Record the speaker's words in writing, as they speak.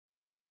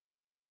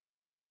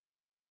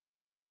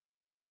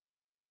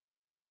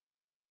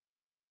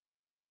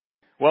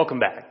Welcome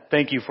back.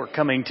 Thank you for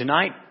coming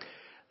tonight.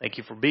 Thank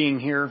you for being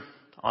here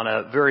on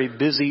a very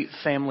busy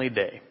family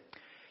day.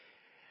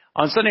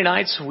 On Sunday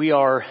nights, we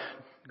are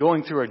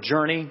going through a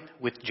journey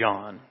with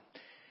John.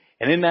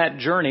 And in that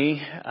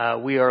journey,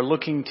 we are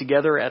looking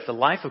together at the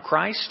life of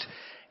Christ,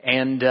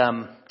 and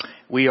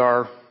we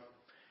are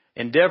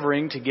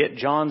endeavoring to get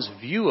John's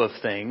view of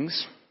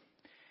things.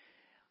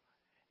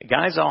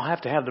 Guys, I'll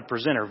have to have the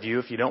presenter view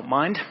if you don't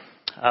mind.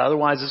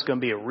 Otherwise, it's going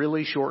to be a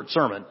really short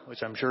sermon,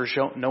 which I'm sure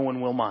no one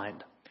will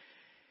mind.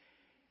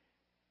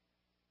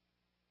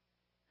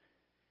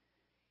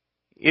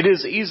 It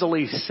is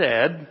easily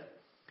said,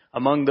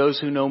 among those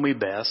who know me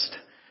best,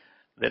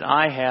 that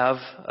I have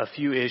a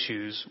few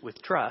issues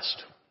with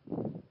trust.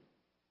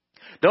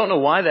 Don't know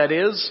why that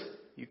is.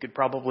 You could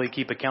probably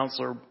keep a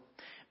counselor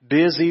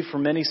busy for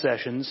many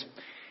sessions,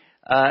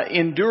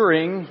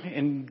 enduring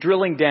and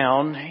drilling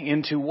down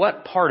into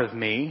what part of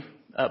me,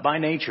 by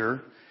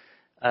nature,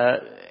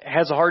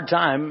 has a hard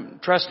time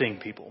trusting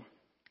people.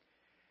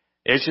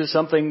 It's just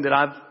something that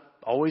I've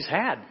always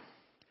had.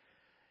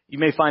 You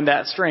may find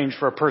that strange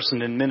for a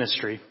person in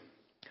ministry.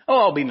 Oh,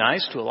 I'll be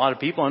nice to a lot of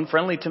people and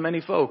friendly to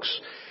many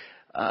folks.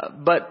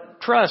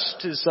 But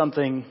trust is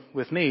something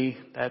with me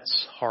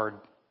that's hard.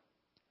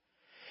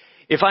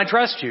 If I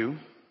trust you,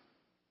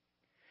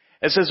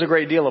 it says a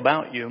great deal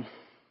about you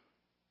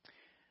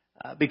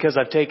because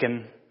I've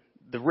taken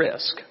the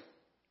risk.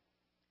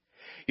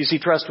 You see,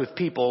 trust with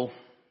people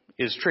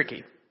is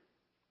tricky.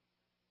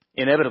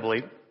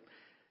 Inevitably,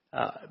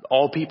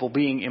 all people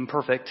being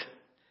imperfect,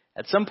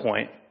 at some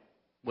point,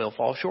 will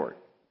fall short.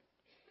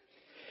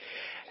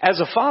 As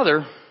a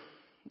father,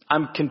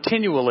 I'm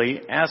continually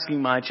asking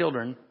my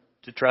children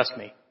to trust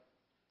me.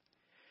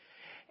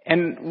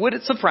 And would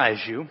it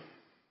surprise you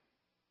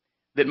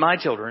that my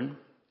children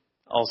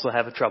also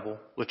have a trouble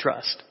with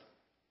trust?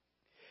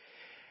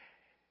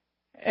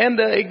 And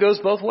it goes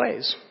both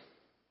ways.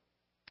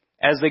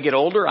 As they get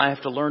older, I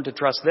have to learn to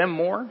trust them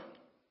more.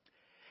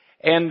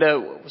 And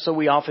so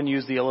we often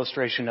use the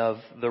illustration of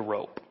the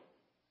rope.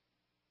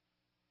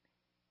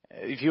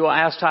 If you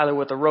ask Tyler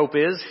what the rope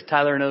is,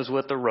 Tyler knows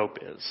what the rope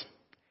is.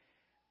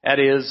 That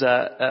is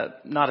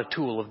not a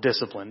tool of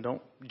discipline.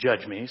 Don't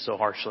judge me so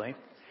harshly.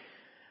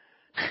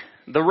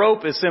 The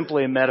rope is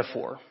simply a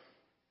metaphor.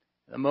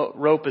 The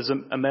rope is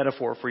a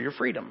metaphor for your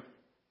freedom.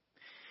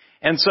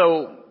 And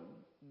so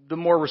the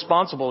more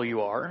responsible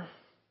you are,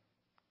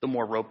 the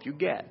more rope you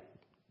get.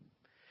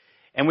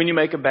 And when you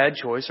make a bad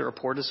choice or a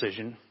poor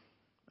decision,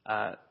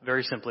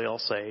 very simply I'll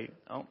say,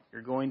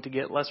 you're going to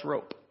get less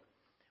rope,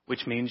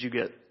 which means you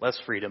get less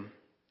freedom.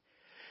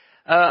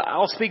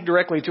 I'll speak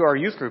directly to our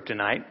youth group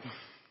tonight.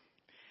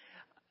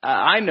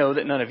 I know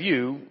that none of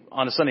you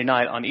on a Sunday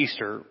night on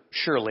Easter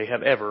surely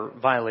have ever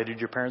violated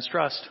your parents'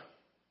 trust.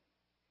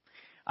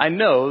 I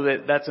know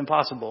that that's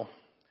impossible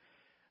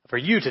for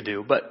you to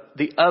do, but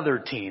the other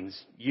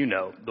teens, you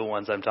know the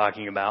ones I'm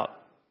talking about,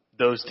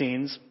 those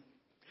teens,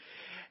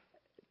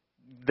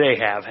 they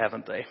have,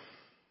 haven't they?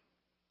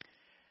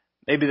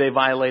 Maybe they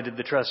violated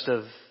the trust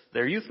of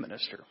their youth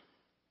minister.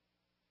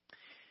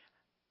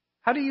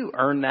 How do you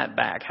earn that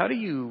back? How do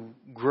you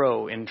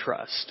grow in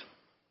trust?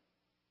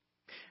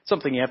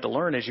 Something you have to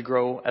learn as you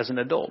grow as an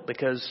adult,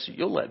 because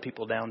you'll let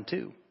people down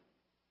too.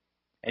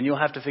 And you'll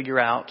have to figure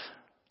out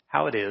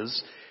how it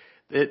is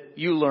that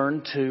you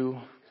learn to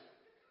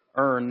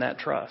earn that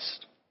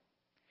trust.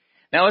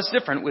 Now, it's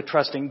different with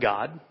trusting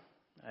God.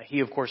 He,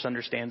 of course,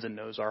 understands and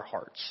knows our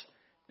hearts.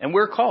 And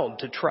we're called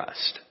to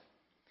trust.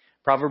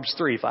 Proverbs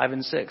 3, 5,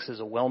 and 6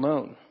 is a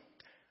well-known.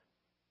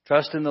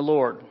 Trust in the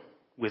Lord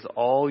with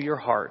all your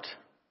heart.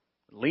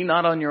 Lean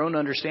not on your own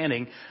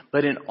understanding,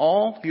 but in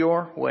all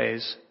your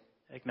ways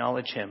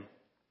acknowledge Him,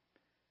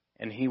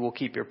 and He will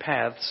keep your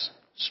paths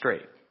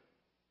straight.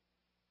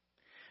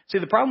 See,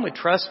 the problem with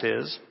trust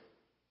is,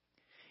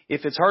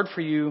 if it's hard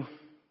for you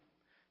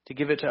to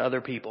give it to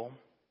other people,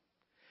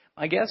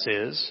 my guess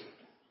is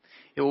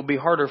it will be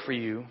harder for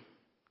you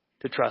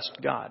to trust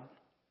God.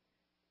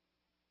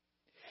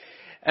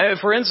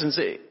 For instance,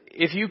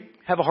 if you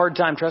have a hard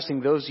time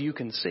trusting those you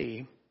can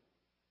see,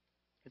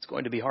 it's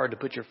going to be hard to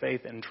put your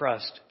faith and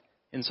trust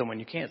in someone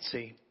you can't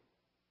see.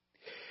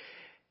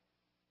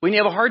 When you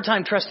have a hard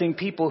time trusting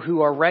people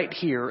who are right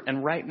here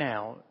and right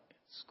now,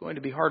 it's going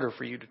to be harder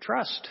for you to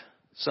trust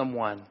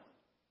someone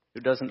who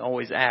doesn't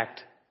always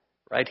act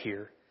right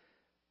here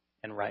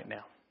and right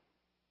now.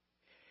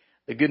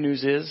 The good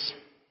news is,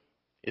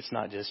 it's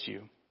not just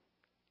you.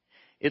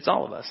 It's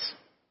all of us.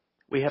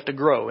 We have to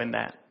grow in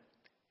that.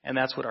 And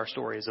that's what our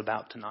story is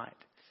about tonight.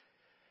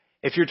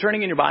 If you're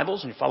turning in your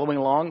Bibles and you're following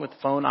along with the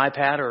phone,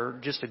 iPad, or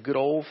just a good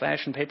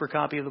old-fashioned paper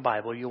copy of the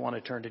Bible, you'll want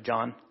to turn to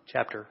John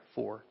chapter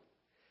 4.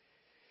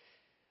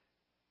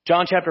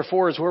 John chapter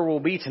 4 is where we'll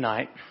be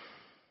tonight.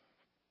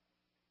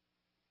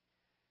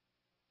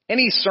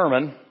 Any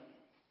sermon,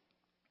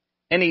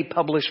 any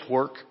published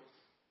work,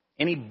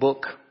 any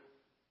book,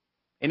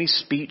 any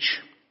speech,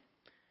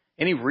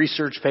 any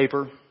research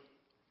paper,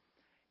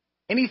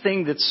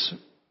 anything that's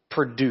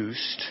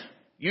produced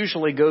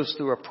usually goes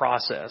through a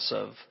process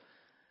of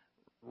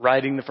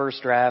writing the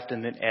first draft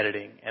and then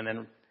editing, and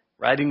then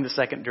writing the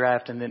second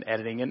draft and then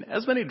editing, and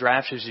as many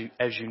drafts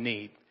as you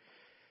need.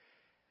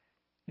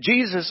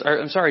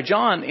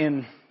 John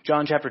in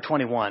John chapter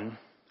 21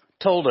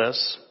 told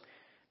us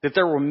that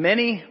there were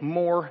many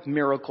more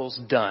miracles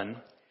done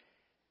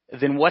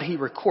than what he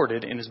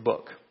recorded in his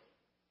book.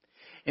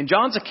 In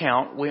John's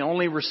account, we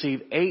only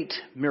receive 8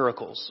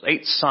 miracles,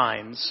 8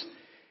 signs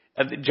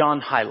that John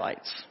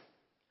highlights.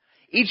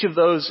 Each of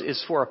those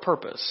is for a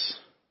purpose.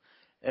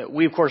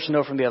 We, of course,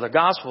 know from the other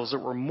Gospels there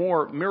were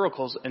more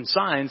miracles and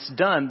signs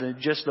done than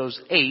just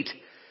those 8.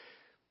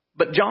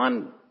 But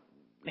John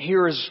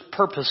here is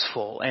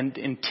purposeful and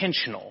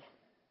intentional.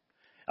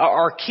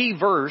 Our key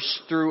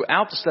verse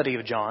throughout the study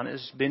of John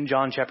has been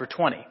John chapter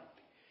 20.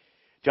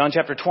 John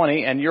chapter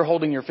 20, and you're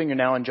holding your finger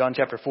now in John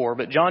chapter 4,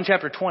 but John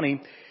chapter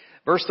 20,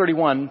 verse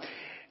 31,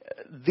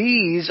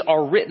 these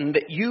are written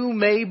that you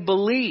may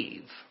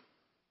believe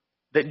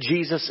that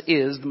Jesus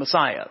is the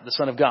Messiah, the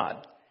Son of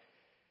God,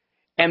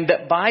 and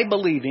that by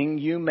believing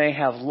you may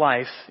have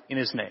life in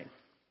his name.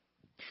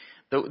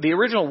 The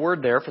original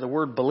word there for the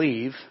word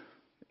believe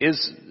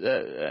is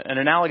an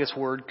analogous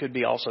word, could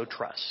be also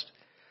trust.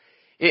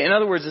 In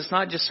other words, it's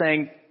not just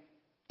saying,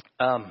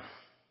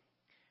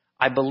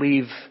 I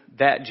believe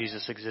that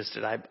Jesus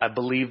existed. I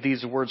believe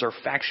these words are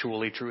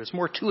factually true. It's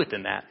more to it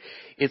than that.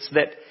 It's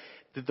that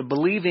the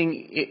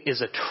believing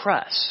is a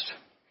trust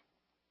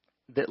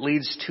that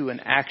leads to an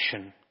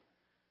action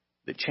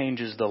that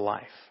changes the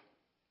life.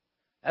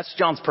 That's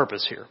John's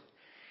purpose here.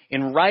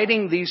 In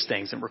writing these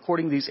things and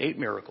recording these 8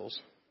 miracles,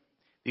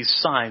 these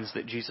signs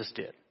that Jesus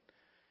did,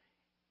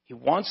 he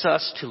wants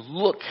us to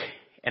look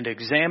and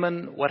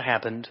examine what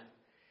happened,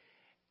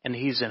 and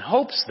he's in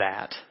hopes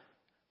that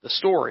the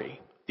story,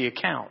 the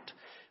account,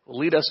 will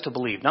lead us to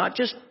believe, not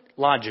just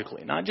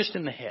logically, not just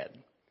in the head,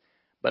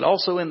 but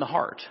also in the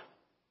heart.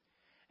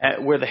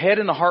 Where the head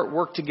and the heart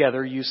work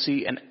together, you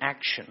see an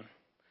action.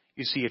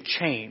 You see a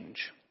change.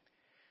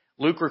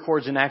 Luke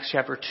records in Acts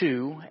chapter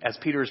 2, as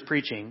Peter is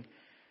preaching,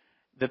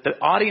 that the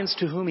audience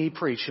to whom he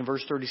preached, in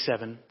verse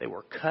 37, they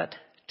were cut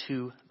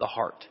to the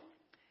heart.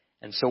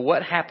 And so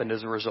what happened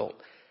as a result?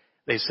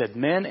 They said,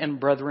 men and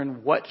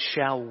brethren, what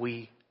shall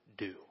we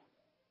do?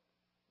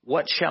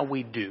 What shall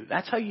we do?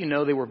 That's how you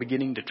know they were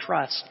beginning to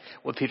trust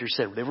what Peter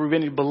said. They were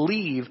beginning to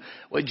believe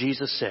what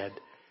Jesus said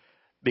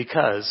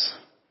because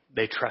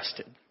they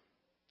trusted.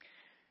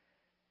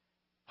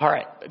 All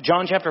right,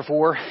 John chapter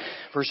 4,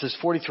 verses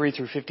 43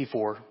 through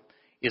 54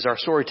 is our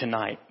story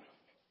tonight.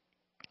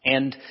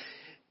 And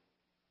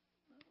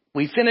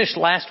we finished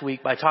last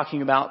week by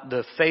talking about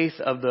the faith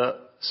of the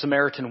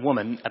Samaritan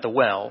woman at the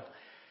well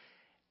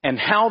and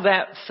how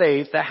that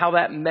faith, how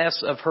that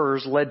mess of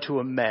hers led to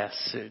a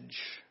message.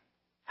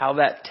 How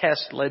that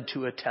test led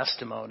to a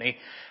testimony.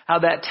 How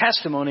that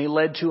testimony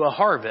led to a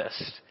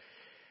harvest.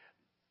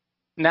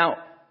 Now,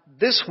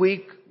 this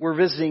week we're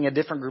visiting a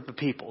different group of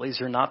people. These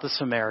are not the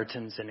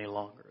Samaritans any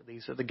longer.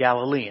 These are the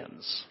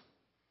Galileans.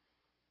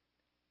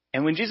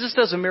 And when Jesus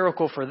does a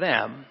miracle for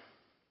them,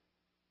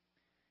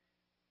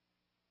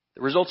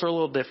 the results are a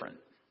little different.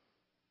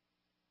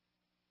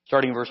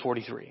 Starting in verse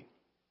 43.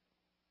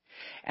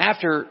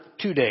 After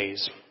 2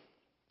 days,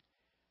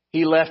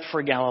 he left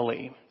for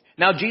Galilee.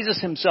 Now, Jesus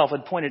himself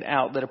had pointed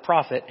out that a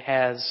prophet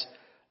has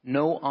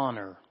no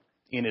honor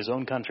in his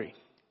own country.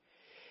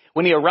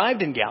 When he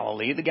arrived in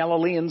Galilee, the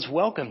Galileans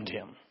welcomed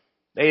him.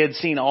 They had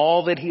seen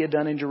all that he had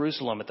done in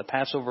Jerusalem at the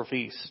Passover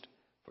feast,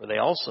 for they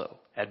also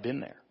had been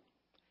there.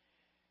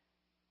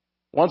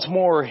 Once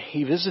more,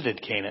 he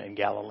visited Cana in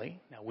Galilee.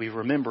 Now, we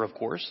remember, of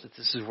course, that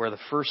this is where the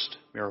first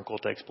miracle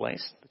takes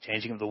place, the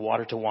changing of the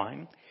water to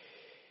wine.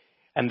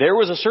 And there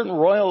was a certain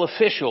royal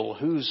official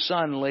whose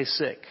son lay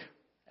sick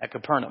at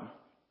Capernaum.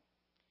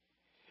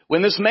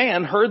 When this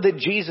man heard that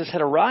Jesus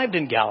had arrived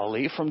in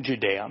Galilee from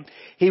Judea,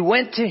 he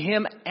went to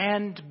him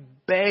and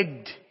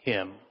begged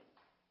him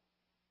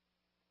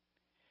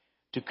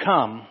to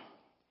come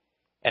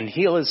and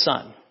heal his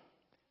son,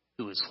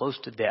 who was close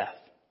to death.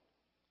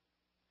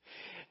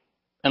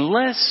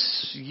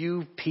 Unless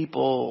you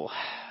people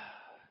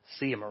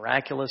see a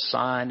miraculous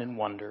sign and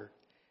wonder,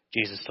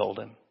 Jesus told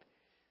him,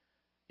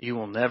 you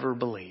will never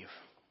believe.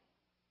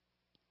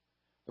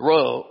 The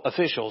royal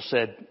official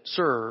said,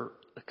 Sir,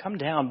 come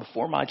down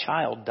before my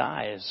child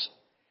dies.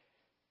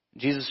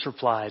 Jesus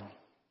replied,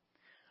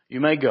 you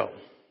may go.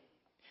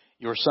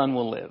 Your son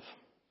will live.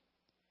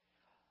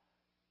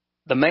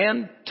 The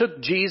man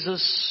took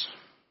Jesus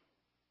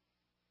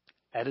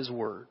at his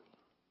word,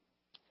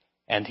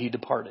 and he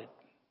departed.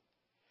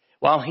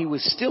 While he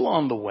was still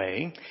on the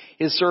way,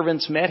 his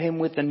servants met him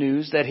with the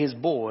news that his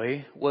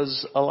boy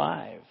was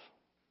alive.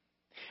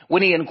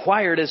 When he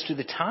inquired as to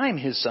the time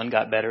his son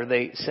got better,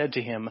 they said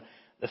to him,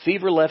 the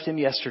fever left him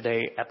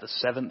yesterday at the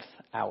 7th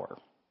hour.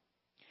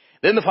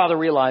 Then the father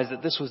realized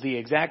that this was the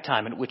exact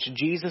time at which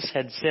Jesus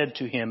had said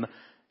to him,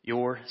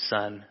 your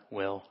son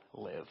will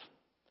live.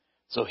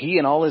 So he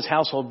and all his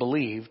household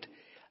believed.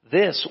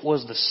 This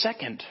was the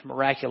second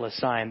miraculous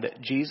sign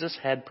that Jesus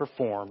had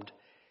performed,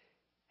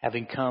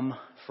 having come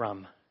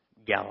from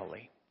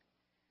Galilee.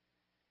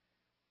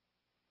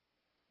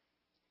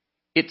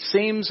 It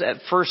seems at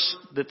first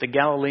that the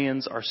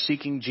Galileans are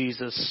seeking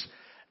Jesus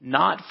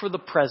not for the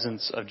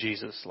presence of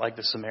Jesus like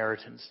the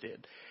Samaritans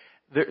did.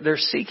 They're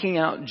seeking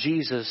out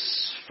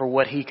Jesus for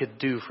what he could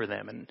do for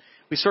them. And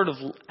we sort of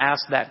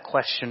asked that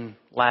question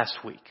last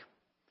week.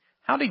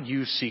 How do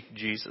you seek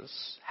Jesus?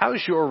 How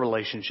is your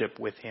relationship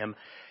with him?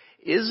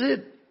 Is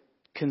it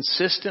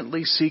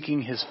consistently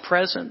seeking his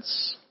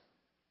presence?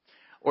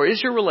 Or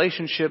is your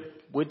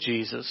relationship with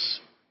Jesus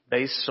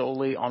based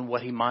solely on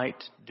what he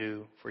might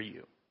do for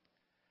you?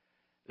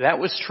 That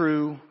was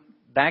true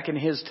back in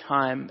his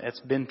time. It's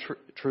been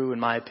true, in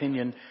my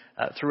opinion,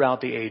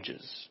 throughout the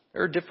ages.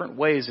 There are different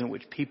ways in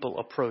which people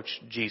approach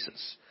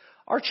Jesus.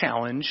 Our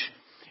challenge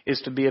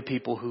is to be a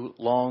people who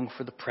long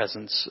for the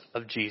presence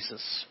of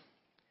Jesus.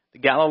 The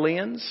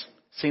Galileans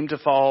seem to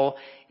fall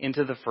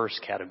into the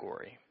first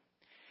category.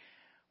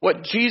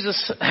 What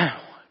Jesus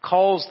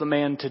calls the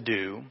man to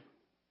do,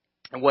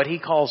 and what he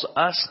calls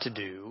us to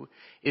do,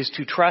 is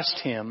to trust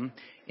him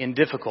in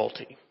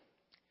difficulty.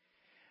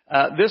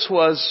 This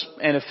was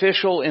an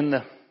official in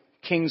the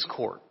king's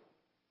court.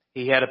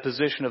 He had a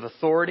position of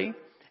authority,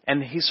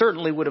 and he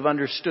certainly would have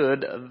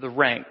understood the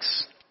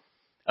ranks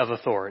of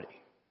authority.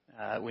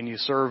 When you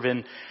serve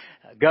in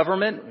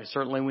government,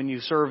 certainly when you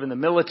serve in the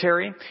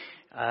military,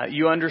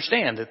 you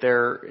understand that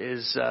there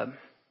is a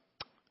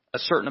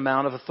certain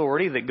amount of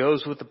authority that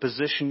goes with the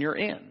position you're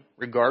in,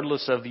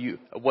 regardless of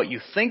what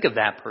you think of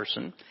that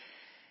person.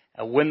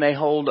 When they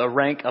hold a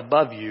rank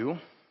above you,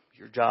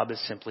 your job is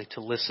simply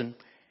to listen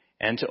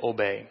and to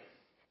obey.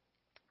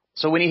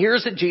 So when he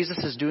hears that Jesus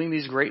is doing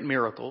these great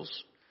miracles,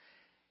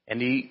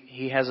 and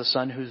he has a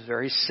son who's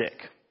very sick,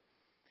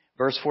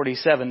 verse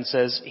 47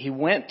 says, he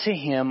went to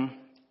him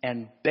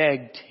and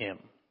begged him.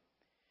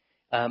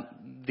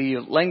 The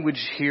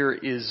language here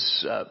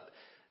is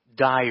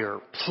dire,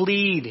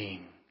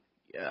 pleading,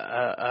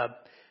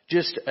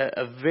 just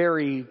a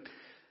very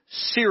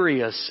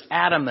serious,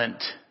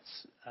 adamant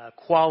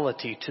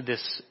quality to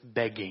this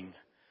begging.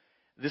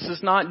 This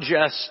is not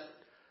just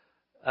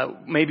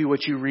maybe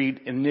what you read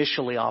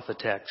initially off the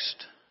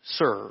text,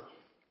 sir,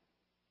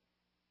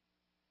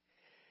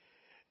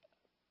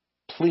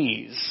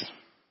 please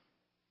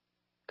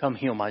come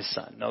heal my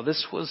son. No,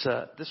 this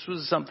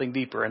was something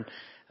deeper. And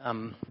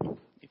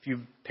if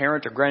you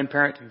parent or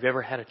grandparent, if you've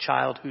ever had a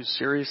child who's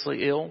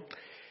seriously ill,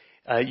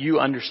 you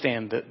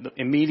understand that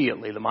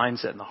immediately the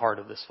mindset and the heart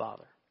of this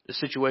father. The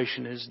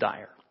situation is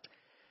dire.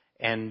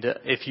 And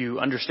if you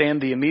understand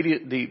the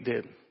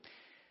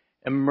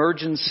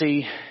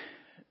emergency,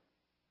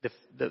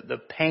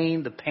 the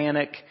pain, the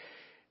panic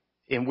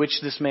in which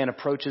this man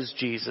approaches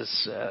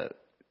Jesus,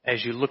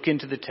 as you look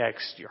into the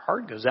text, your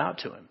heart goes out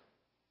to him.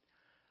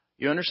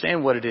 You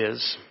understand what it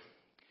is,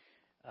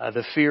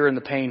 the fear and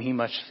the pain he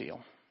must feel.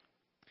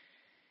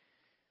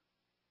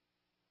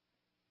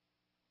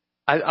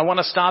 I want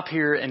to stop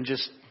here and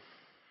just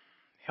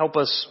help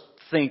us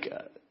think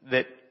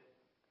that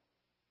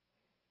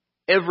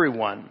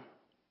everyone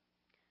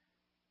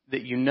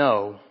that you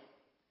know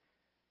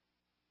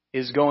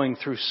is going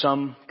through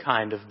some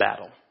kind of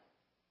battle.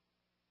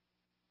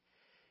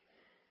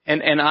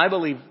 And I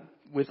believe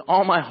with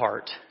all my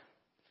heart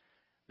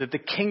that the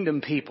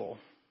kingdom people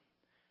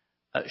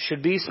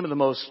should be some of the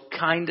most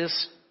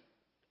kindest,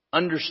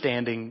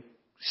 understanding,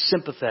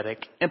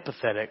 sympathetic,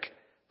 empathetic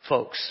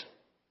folks.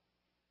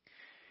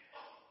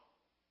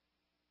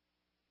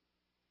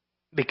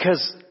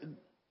 Because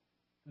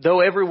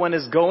though everyone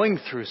is going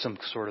through some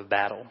sort of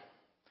battle,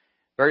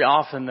 very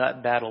often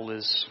that battle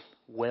is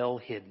well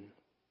hidden.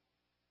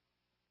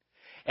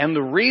 And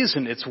the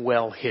reason it's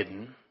well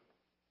hidden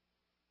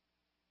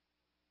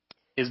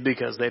is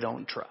because they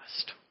don't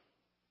trust.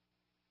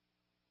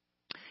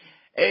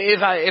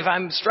 If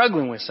I'm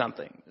struggling with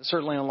something,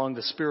 certainly along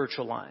the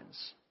spiritual lines,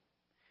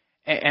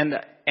 and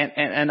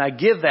I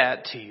give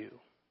that to you,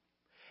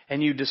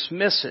 and you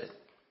dismiss it,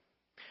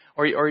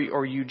 or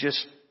you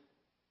just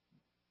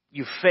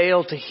you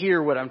fail to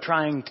hear what I'm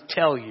trying to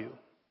tell you,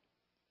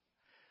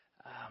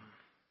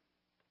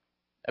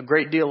 a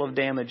great deal of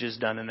damage is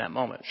done in that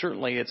moment.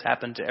 Certainly it's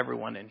happened to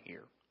everyone in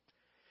here.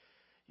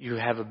 You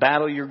have a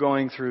battle you're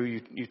going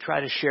through, you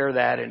try to share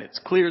that, and it's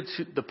clear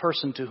to the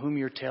person to whom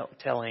you're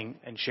telling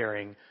and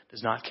sharing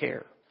does not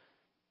care.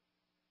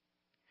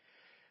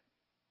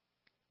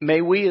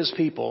 May we as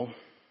people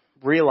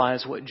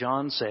realize what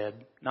John said,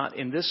 not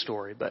in this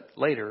story, but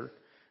later,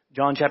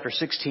 John chapter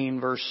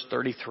 16, verse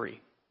 33.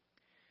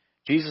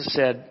 Jesus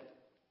said,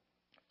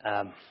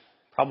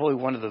 probably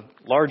one of the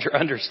larger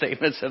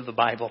understatements of the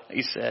Bible,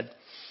 he said,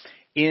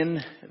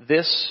 in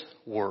this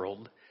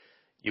world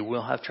you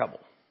will have trouble.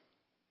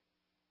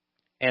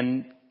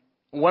 And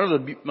one of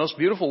the most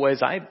beautiful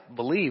ways I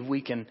believe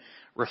we can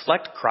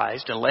reflect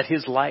Christ and let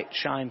his light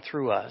shine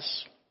through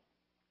us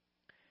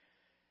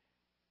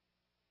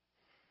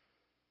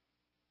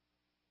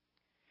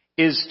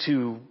is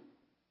to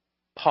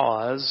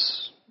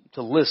pause,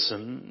 to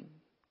listen,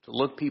 to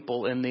look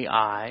people in the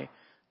eye,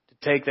 to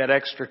take that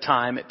extra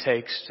time it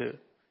takes to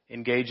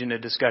engage in a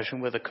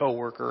discussion with a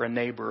coworker, a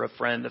neighbor, a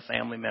friend, a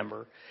family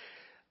member,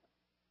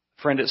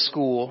 a friend at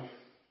school,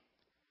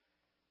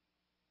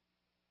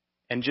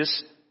 and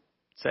just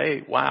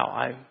say,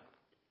 wow,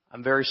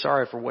 I'm very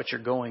sorry for what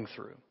you're going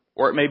through.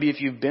 Or maybe if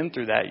you've been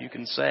through that, you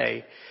can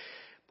say,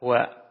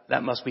 boy,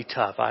 that must be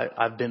tough.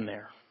 I've been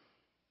there.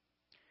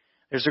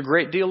 There's a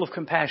great deal of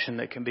compassion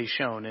that can be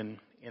shown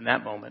in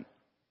that moment.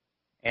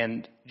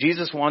 And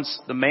Jesus wants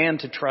the man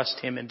to trust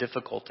him in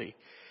difficulty.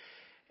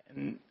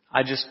 And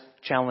I just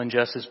challenge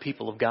us as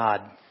people of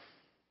God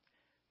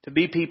to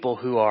be people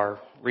who are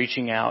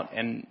reaching out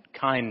and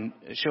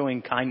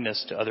showing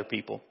kindness to other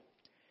people.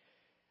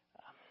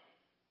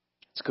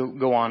 Let's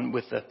go on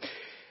with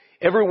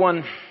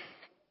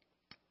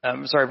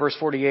verse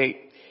 48.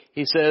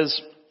 He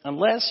says,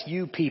 unless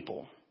you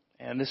people,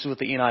 and this is what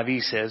the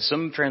NIV says,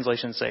 some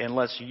translations say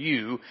unless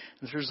you,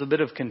 there's a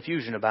bit of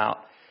confusion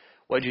about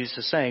what Jesus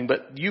is saying,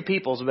 but you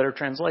people is a better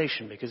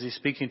translation because he's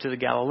speaking to the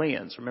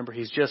Galileans. Remember,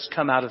 he's just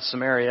come out of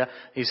Samaria.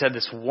 He's had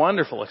this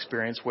wonderful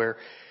experience where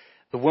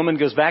the woman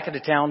goes back into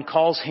town,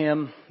 calls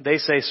him. They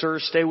say, sir,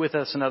 stay with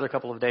us another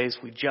couple of days.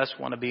 We just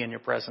want to be in your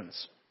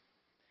presence.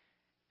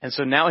 And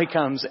so now he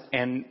comes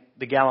and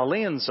the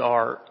Galileans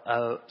are,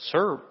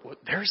 sir,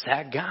 there's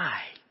that guy.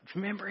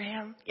 Remember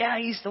him? Yeah,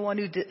 he's the one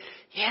who did.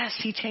 Yes,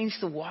 he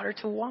changed the water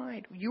to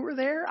wine. You were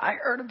there? I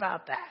heard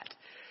about that.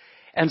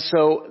 And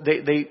so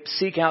they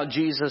seek out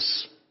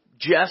Jesus,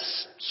 just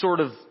sort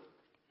of,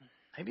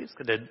 maybe it's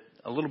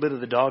a little bit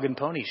of the dog and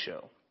pony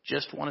show.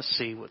 Just want to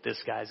see what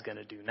this guy's going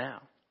to do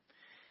now.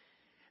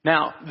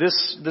 Now,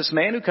 this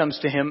man who comes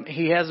to him,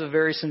 he has a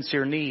very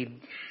sincere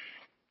need.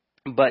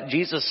 But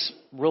Jesus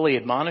really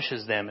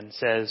admonishes them and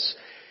says,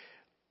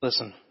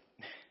 listen,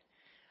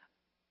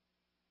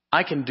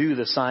 I can do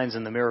the signs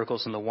and the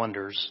miracles and the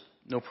wonders.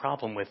 No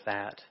problem with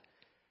that.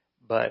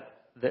 But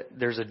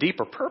there's a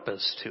deeper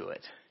purpose to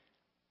it.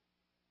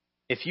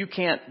 If you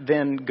can't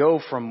then go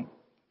from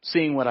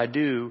seeing what I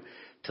do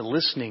to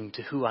listening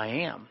to who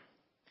I am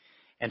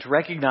and to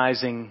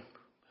recognizing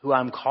who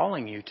I'm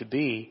calling you to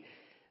be,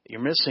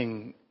 you're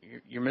missing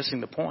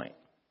the point.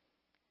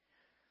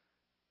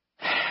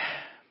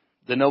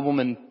 The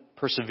nobleman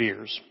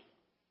perseveres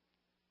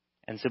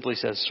and simply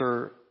says,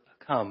 sir,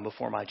 come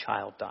before my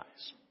child dies.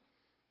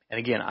 And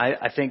again,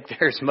 I think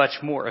there's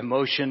much more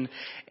emotion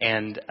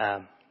and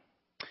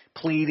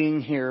pleading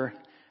here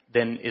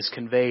than is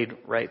conveyed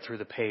right through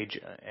the page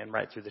and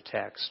right through the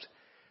text.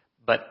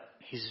 But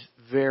he's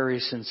very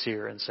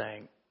sincere in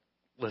saying,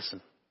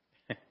 listen,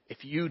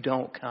 if you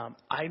don't come,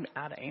 I'm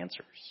out of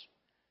answers.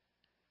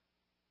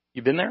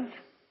 You been there?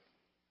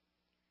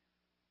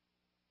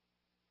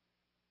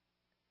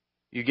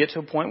 You get to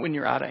a point when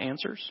you're out of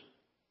answers?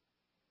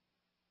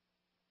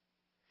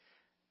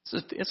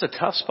 It's a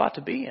tough spot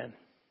to be in.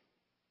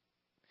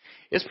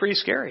 It's pretty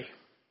scary.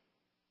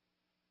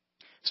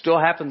 Still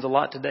happens a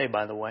lot today,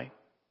 by the way.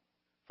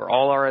 For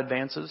all our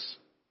advances,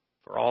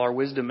 for all our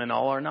wisdom and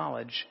all our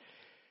knowledge.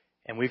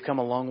 And we've come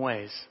a long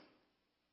ways.